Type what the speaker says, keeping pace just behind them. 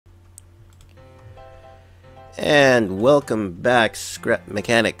And welcome back, Scrap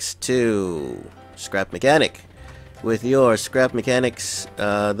Mechanics, to Scrap Mechanic with your Scrap Mechanics,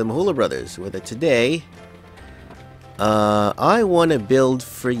 the Mahula Brothers. With it today, I want to build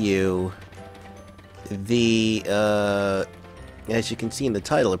for you the, as you can see in the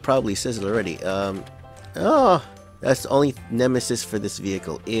title, it probably says it already. Oh, that's the only nemesis for this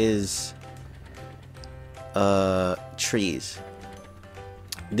vehicle is trees.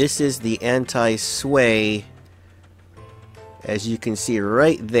 This is the anti-sway. As you can see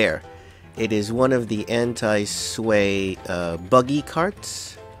right there, it is one of the anti-sway buggy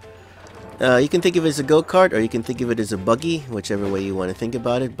carts. You can think of it as a go-kart, or you can think of it as a buggy, whichever way you want to think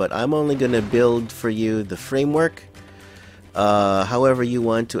about it. But I'm only going to build for you the framework. However you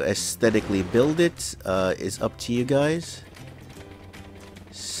want to aesthetically build it is up to you guys.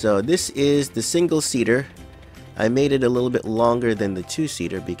 So this is the single-seater. I made it a little bit longer than the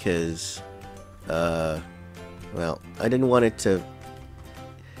two-seater because well, I didn't want it to,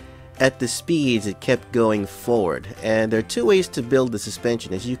 at the speeds it kept going forward. And there are two ways to build the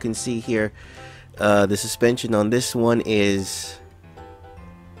suspension. As you can see here, the suspension on this one is,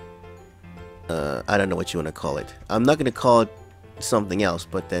 I don't know what you want to call it. I'm not going to call it something else,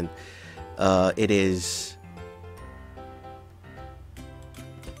 but then it is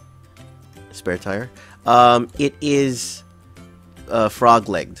spare tire. It is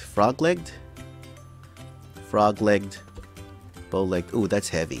frog-legged. Frog-legged? Frog-legged, bow-legged. Ooh, that's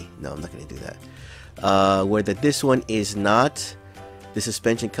heavy. No, I'm not going to do that. Where this one is not. The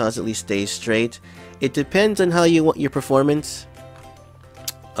suspension constantly stays straight. It depends on how you want your performance.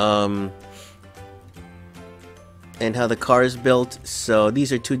 And how the car is built. So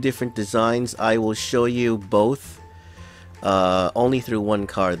these are two different designs. I will show you both. Only through one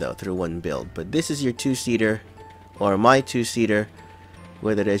car though, through one build. But this is your two-seater, or my two-seater.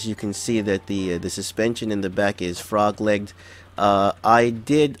 With it, as you can see that the suspension in the back is frog-legged. I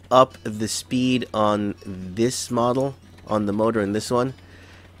did up the speed on this model, on the motor in this one,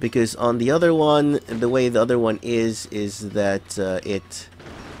 because on the other one, the way the other one is that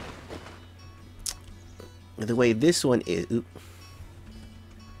the way this one is. Oop.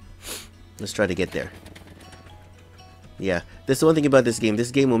 Let's try to get there. Yeah, that's the one thing about this game.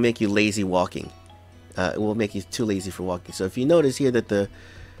 This game will make you lazy walking. It will make you too lazy for walking. So if you notice here that the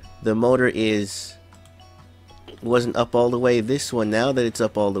motor wasn't up all the way, this one, now that it's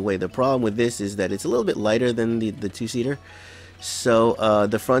up all the way, the problem with this is that it's a little bit lighter than the two-seater. So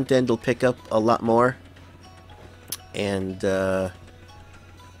the front end will pick up a lot more. And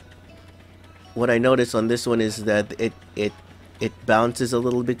what I noticed on this one is that it bounces a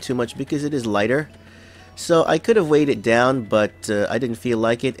little bit too much because it is lighter. So I could have weighed it down, but I didn't feel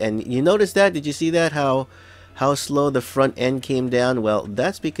like it. And you notice that? Did you see that? How slow the front end came down? Well,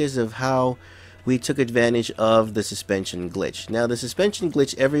 that's because of how we took advantage of the suspension glitch. Now, the suspension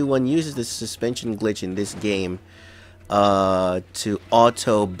glitch, everyone uses the suspension glitch in this game to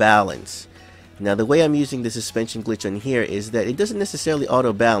auto balance. Now, the way I'm using the suspension glitch on here is that it doesn't necessarily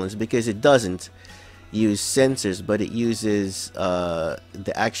auto balance, because it doesn't use sensors, but it uses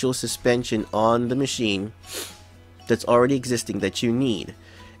the actual suspension on the machine that's already existing that you need,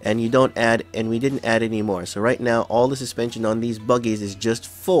 and you don't add, and we didn't add any more. So right now all the suspension on these buggies is just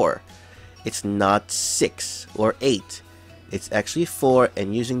 4. It's not 6 or 8. It's actually 4,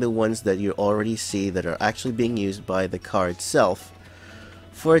 and using the ones that you already see that are actually being used by the car itself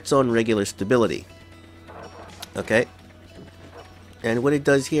for its own regular stability. Okay. And what it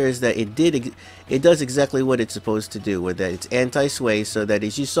does here is that it does exactly what it's supposed to do, with that it's anti-sway, so that,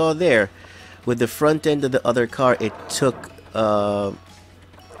 as you saw there, with the front end of the other car, it took,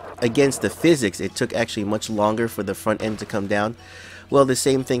 against the physics, it took actually much longer for the front end to come down. Well, the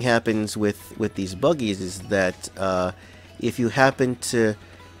same thing happens with these buggies, is that if you happen to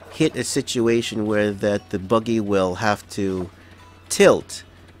hit a situation where that the buggy will have to tilt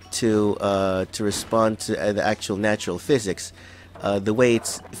to respond to the actual natural physics, the way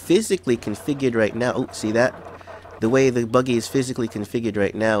it's physically configured right now, oh, see that? The way the buggy is physically configured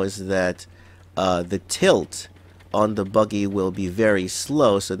right now is that the tilt on the buggy will be very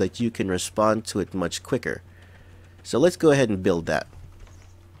slow, so that you can respond to it much quicker. So let's go ahead and build that.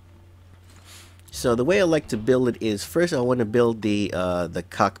 So the way I like to build it is, first I want to build the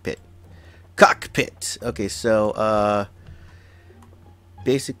cockpit. Cockpit! Okay, so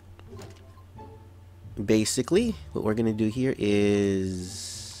basically what we're gonna do here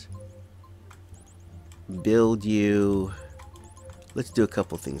is build you, let's do a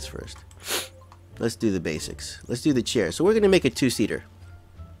couple things first. Let's do the basics. Let's do the chair. So we're gonna make a two-seater.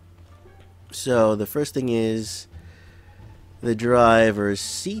 So the first thing is the driver's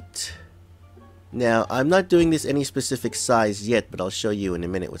seat. Now, I'm not doing this any specific size yet, but I'll show you in a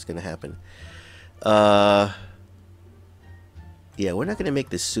minute what's going to happen. Yeah, we're not going to make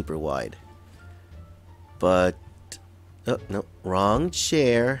this super wide. But, oh, no, wrong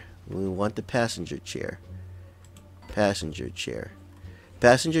chair. We want the passenger chair. Passenger chair.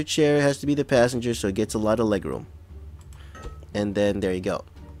 Passenger chair has to be the passenger, so it gets a lot of legroom. And then, there you go.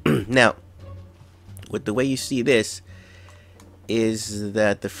 Now, with the way you see this, is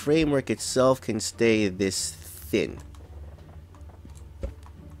that the framework itself can stay this thin.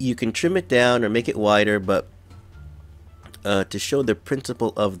 You can trim it down or make it wider, but to show the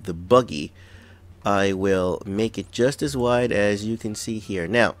principle of the buggy, I will make it just as wide as you can see here.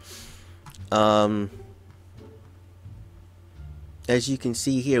 Now, as you can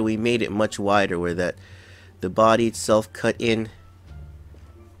see here, we made it much wider where that the body itself cut in.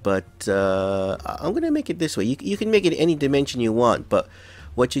 But I'm going to make it this way. You can make it any dimension you want, but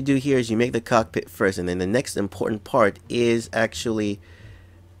what you do here is you make the cockpit first, and then the next important part is actually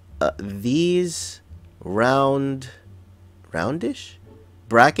these roundish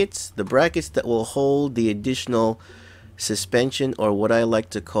brackets, the brackets that will hold the additional suspension, or what I like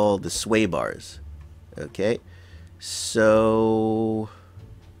to call the sway bars. Okay, so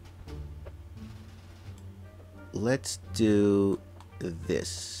let's do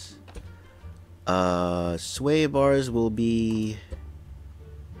this. Sway bars will go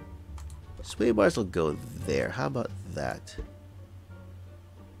there. How about that?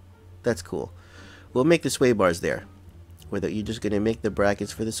 That's cool. We'll make the sway bars there. Whether you're just gonna make the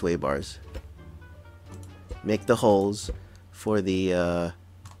brackets for the sway bars, make the holes for the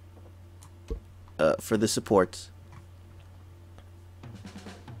supports,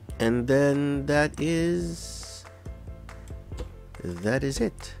 and then that is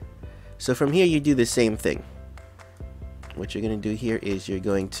it. So from here you do the same thing. What you're going to do here is you're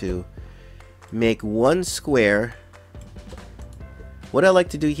going to make one square. What I like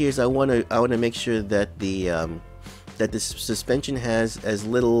to do here is I want to make sure that the suspension has as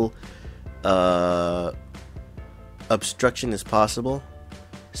little obstruction as possible.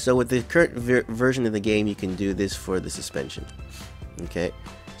 So with the current version of the game, you can do this for the suspension. Okay,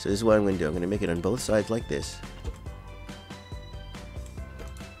 so this is what I'm going to do. I'm going to make it on both sides like this.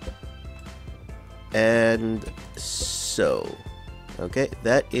 And so, okay,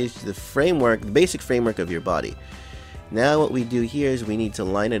 that is the framework, the basic framework of your body. Now what we do here is we need to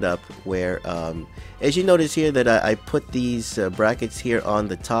line it up where, as you notice here that I put these brackets here on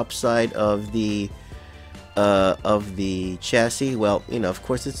the top side of the chassis. Well, you know, of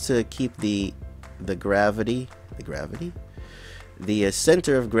course it's to keep the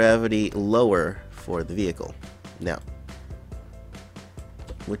center of gravity lower for the vehicle. Now,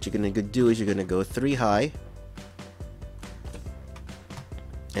 what you're going to do is you're going to go 3 high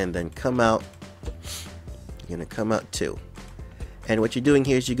and then come out. You're going to come out 2. And what you're doing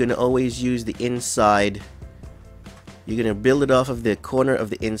here is you're going to always use the inside. You're going to build it off of the corner of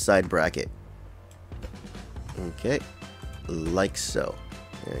the inside bracket. Okay, like so.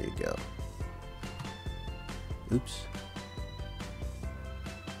 There you go. Oops.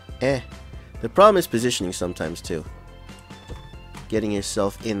 The problem is positioning sometimes too. Getting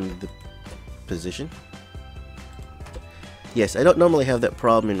yourself in the position. Yes, I don't normally have that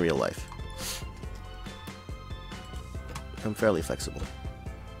problem in real life. I'm fairly flexible.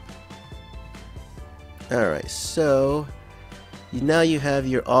 Alright, so now you have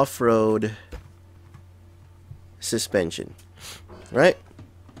your off-road suspension, right?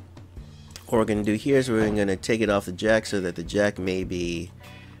 What we're going to do here is we're going to take it off the jack so that the jack may be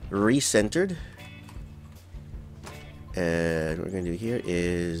recentered. And what we're going to do here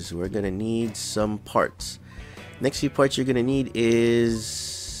is we're going to need some parts. Next few parts you're going to need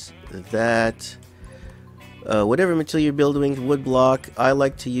is that whatever material you're building, wood block. I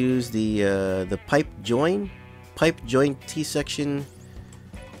like to use the pipe joint T-section.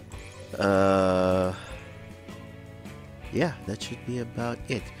 Yeah, that should be about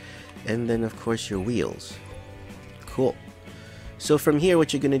it. And then of course your wheels. Cool. So from here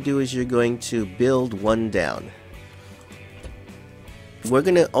what you're going to do is you're going to build one down. I'm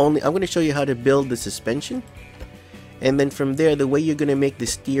going to show you how to build the suspension, and then from there the way you're going to make the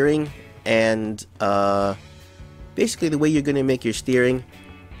steering and basically the way you're going to make your steering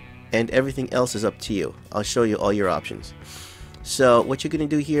and everything else is up to you. I'll show you all your options. So what you're going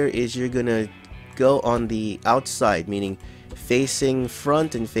to do here is you're going to go on the outside, meaning facing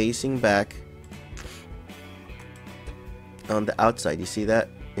front and facing back. On the outside, you see that?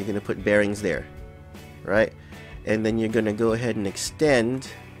 You're going to put bearings there, right? And then you're going to go ahead and extend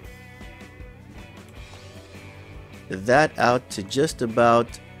that out to just about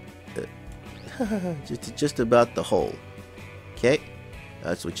just about the hole. Okay,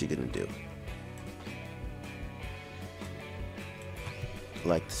 that's what you're gonna do.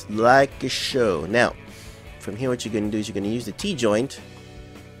 Like a show. Now, from here, what you're gonna do is you're gonna use the T-joint,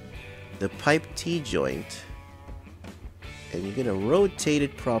 the pipe T-joint, and you're gonna rotate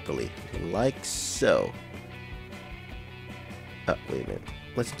it properly, like so. Oh, wait a minute.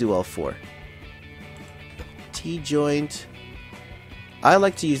 Let's do all four. T-joint. I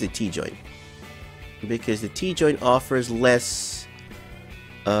like to use the T-joint because the T-joint offers less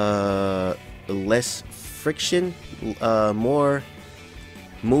friction, more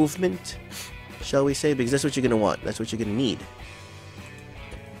movement, shall we say, because that's what you're gonna want. That's what you're gonna need.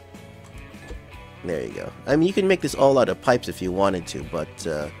 There you go. I mean, you can make this all out of pipes if you wanted to, but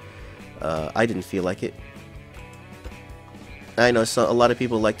I didn't feel like it. I know a lot of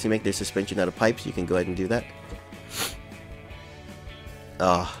people like to make their suspension out of pipes. You can go ahead and do that.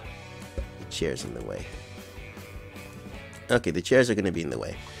 Ah, the chair's in the way. Okay, the chairs are going to be in the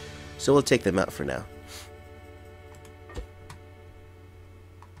way, so we'll take them out for now.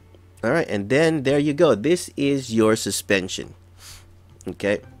 Alright, and then there you go. This is your suspension.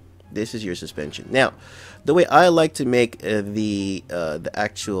 Okay, this is your suspension. Now, the way I like to make the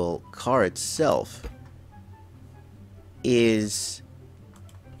actual car itself is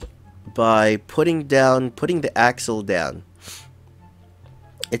by putting the axle down.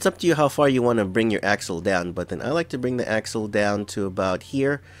 It's up to you how far you want to bring your axle down, but then I like to bring the axle down to about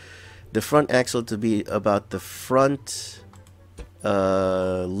here. The front axle to be about the front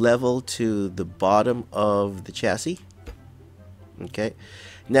level to the bottom of the chassis. Okay.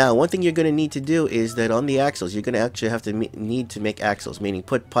 Now, one thing you're going to need to do is that on the axles, you're going to actually have to need to make axles, meaning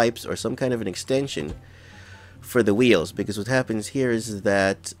put pipes or some kind of an extension for the wheels, because what happens here is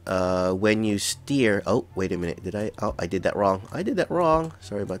that when you steer... Oh, wait a minute. Did I... Oh, I did that wrong. I did that wrong.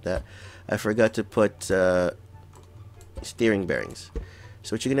 Sorry about that. I forgot to put steering bearings.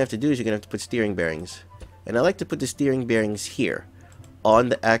 So what you're going to have to do is you're going to have to put steering bearings. And I like to put the steering bearings here on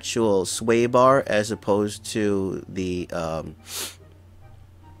the actual sway bar as opposed to the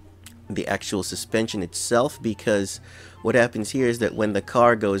actual suspension itself, because what happens here is that when the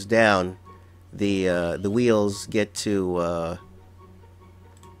car goes down, the wheels get to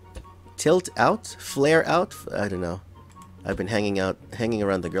tilt out, flare out. I don't know. I've been hanging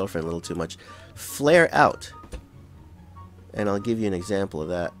around the girlfriend a little too much. Flare out, and I'll give you an example of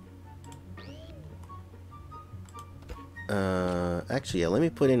that. Actually, yeah. Let me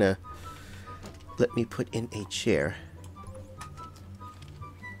put in a chair.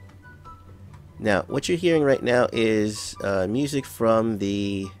 Now, what you're hearing right now is music from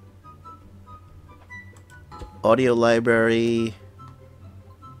the audio library,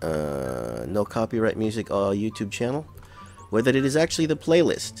 no copyright music, YouTube channel, where that it is actually the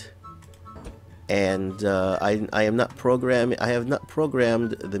playlist. And I have not programmed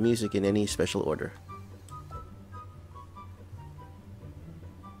the music in any special order.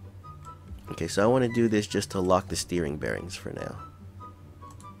 Okay, so I want to do this just to lock the steering bearings for now.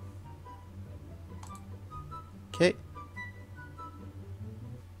 Okay.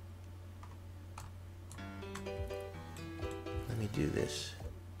 Let me do this.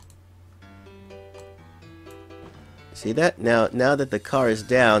 See that? Now that the car is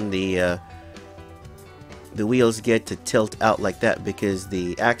down, the wheels get to tilt out like that because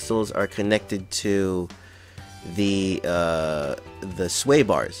the axles are connected to the sway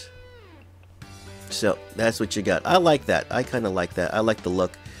bars. So that's what you got. I like that. I kind of like that. I like the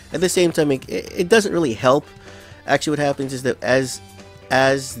look. At the same time, it doesn't really help. Actually, what happens is that as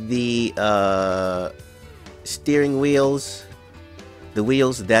the steering wheels, the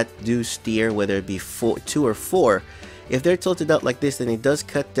wheels that do steer, whether it be 2 or 4, if they're tilted out like this, then it does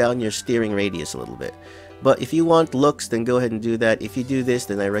cut down your steering radius a little bit. But if you want looks, then go ahead and do that. If you do this,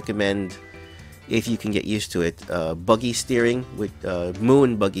 then I recommend, if you can get used to it, buggy steering, with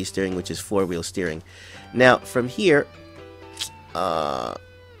moon buggy steering, which is 4-wheel steering. Now, from here,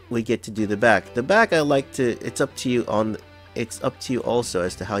 we get to do the back. The back, I like to. It's up to you also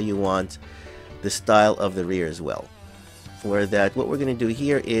as to how you want the style of the rear as well. Where that, what we're gonna do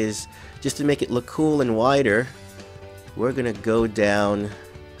here is just to make it look cool and wider. We're gonna go down.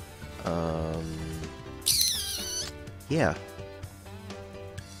 Yeah.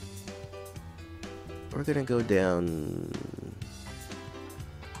 We're gonna go down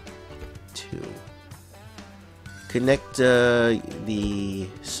 2. Connect the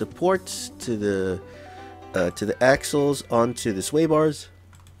supports to the axles onto the sway bars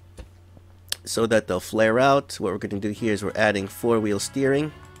so that they'll flare out. What we're gonna do here is we're adding 4-wheel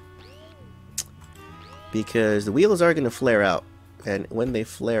steering because the wheels are gonna flare out, and when they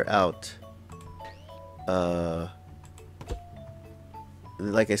flare out,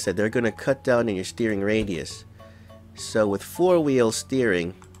 like I said, they're going to cut down on your steering radius. So with four-wheel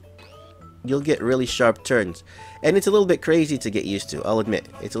steering, you'll get really sharp turns. And it's a little bit crazy to get used to, I'll admit.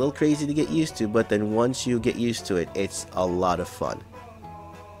 It's a little crazy to get used to, but then once you get used to it, it's a lot of fun.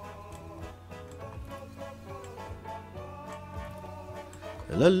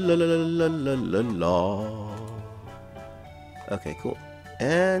 La la la la la la la. Okay, cool.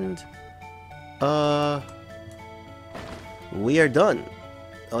 And we are done.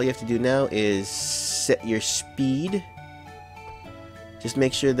 All you have to do now is set your speed. Just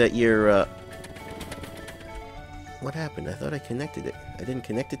make sure that you're what happened? I thought I connected it. I didn't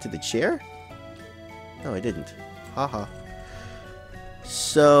connect it to the chair? No, I didn't. Haha.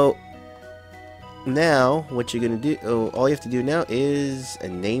 So now what you're gonna do, all you have to do now is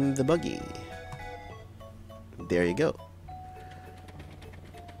name the buggy. There you go.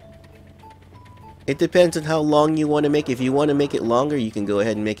 It depends on how long you want to make it. If you want to make it longer, you can go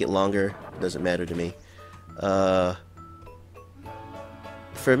ahead and make it longer. Doesn't matter to me.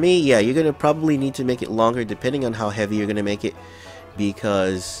 For me, yeah, you're gonna probably need to make it longer depending on how heavy you're gonna make it,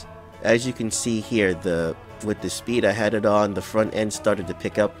 because as you can see here, with the speed I had it on, the front end started to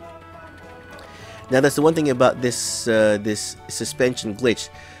pick up. Now that's the one thing about this this suspension glitch.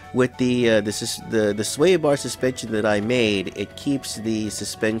 With the sway bar suspension that I made, it keeps the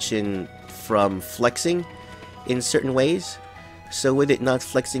suspension from flexing in certain ways. So with it not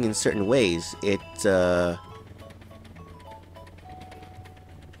flexing in certain ways, it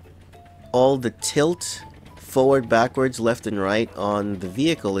all the tilt forward, backwards, left and right on the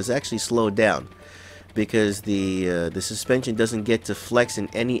vehicle is actually slowed down, because the suspension doesn't get to flex in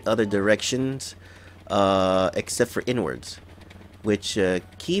any other directions except for inwards, which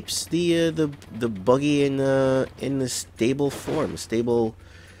keeps the buggy in the stable form, stable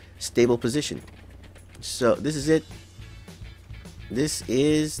position. So this is it. This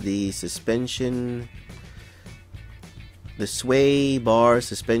is the suspension, the sway bar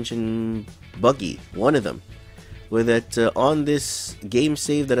suspension buggy, one of them. With it on this game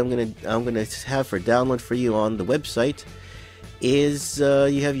save that I'm gonna have for download for you on the website, is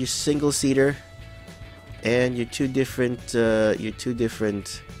you have your single seater and your two different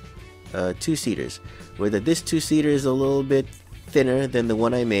two-seaters. Where this two-seater is a little bit thinner than the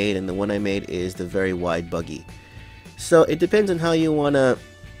one I made, and the one I made is the very wide buggy. So it depends on how you want to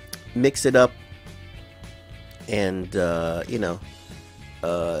mix it up and you know,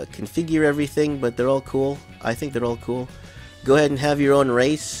 configure everything, but they're all cool. I think they're all cool. Go ahead and have your own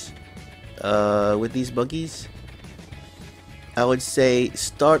race with these buggies. I would say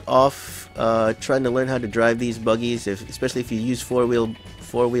start off trying to learn how to drive these buggies, especially if you use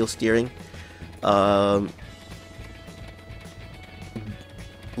four-wheel steering.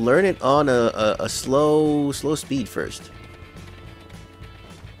 Learn it on a slow speed first.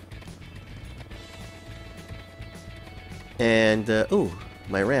 And ooh,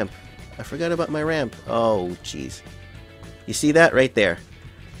 my ramp. I forgot about my ramp. Oh jeez. You see that right there?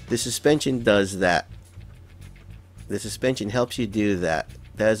 The suspension does that. The suspension helps you do that.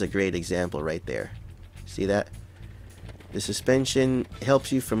 That is a great example right there. See that? The suspension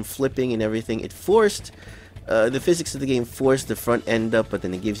helps you from flipping and everything. It forced the physics of the game forced the front end up, but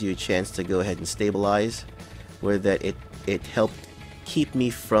then it gives you a chance to go ahead and stabilize, where that it helped keep me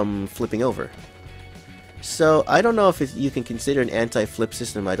from flipping over. So I don't know if you can consider an anti-flip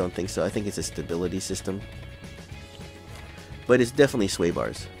system. I don't think so. I think it's a stability system, but it's definitely sway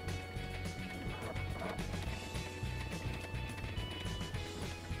bars.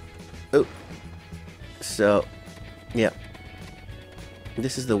 Oh, so yeah.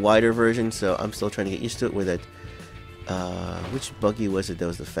 This is the wider version, so I'm still trying to get used to it with it. Which buggy was it that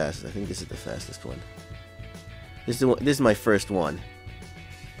was the fastest? I think this is the fastest one. This is my first one.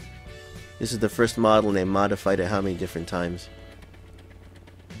 This is the first model, and they modified it how many different times.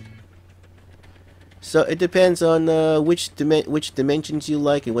 So it depends on which dimensions you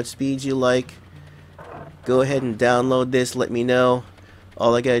like and what speeds you like. Go ahead and download this. Let me know.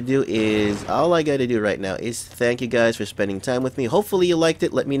 All I gotta do right now is thank you guys for spending time with me. Hopefully you liked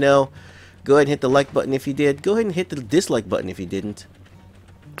it. Let me know. Go ahead and hit the like button if you did. Go ahead and hit the dislike button if you didn't.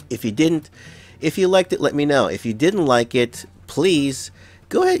 If you liked it, let me know. If you didn't like it, please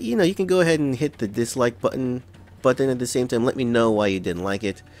go ahead. You know, you can go ahead and hit the dislike button at the same time. Let me know why you didn't like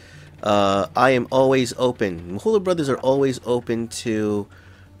it. I am always open. Mahula Brothers are always open to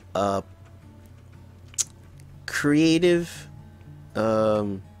creative,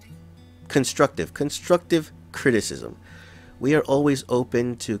 constructive criticism. We are always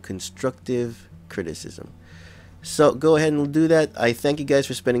open to constructive criticism. So go ahead and do that. I thank you guys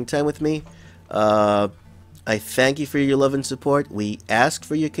for spending time with me. I thank you for your love and support. We ask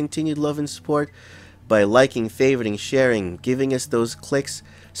for your continued love and support by liking, favoriting, sharing, giving us those clicks,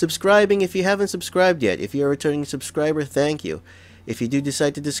 subscribing if you haven't subscribed yet. If you're a returning subscriber, thank you. If you do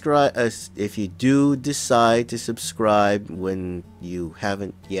decide to subscribe when you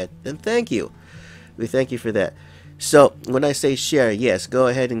haven't yet, then thank you. We thank you for that. So, when I say share, yes, go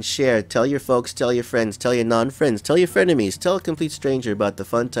ahead and share. Tell your folks, tell your friends, tell your non-friends, tell your frenemies, tell a complete stranger about the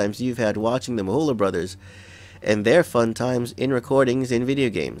fun times you've had watching the Mahula Brothers and their fun times in recordings in video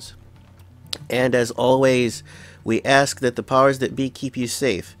games. And as always, we ask that the powers that be keep you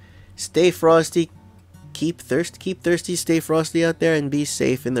safe. Stay frosty, keep thirsty, stay frosty out there, and be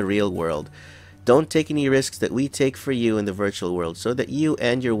safe in the real world. Don't take any risks that we take for you in the virtual world so that you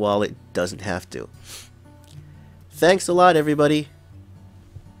and your wallet doesn't have to. Thanks a lot, everybody.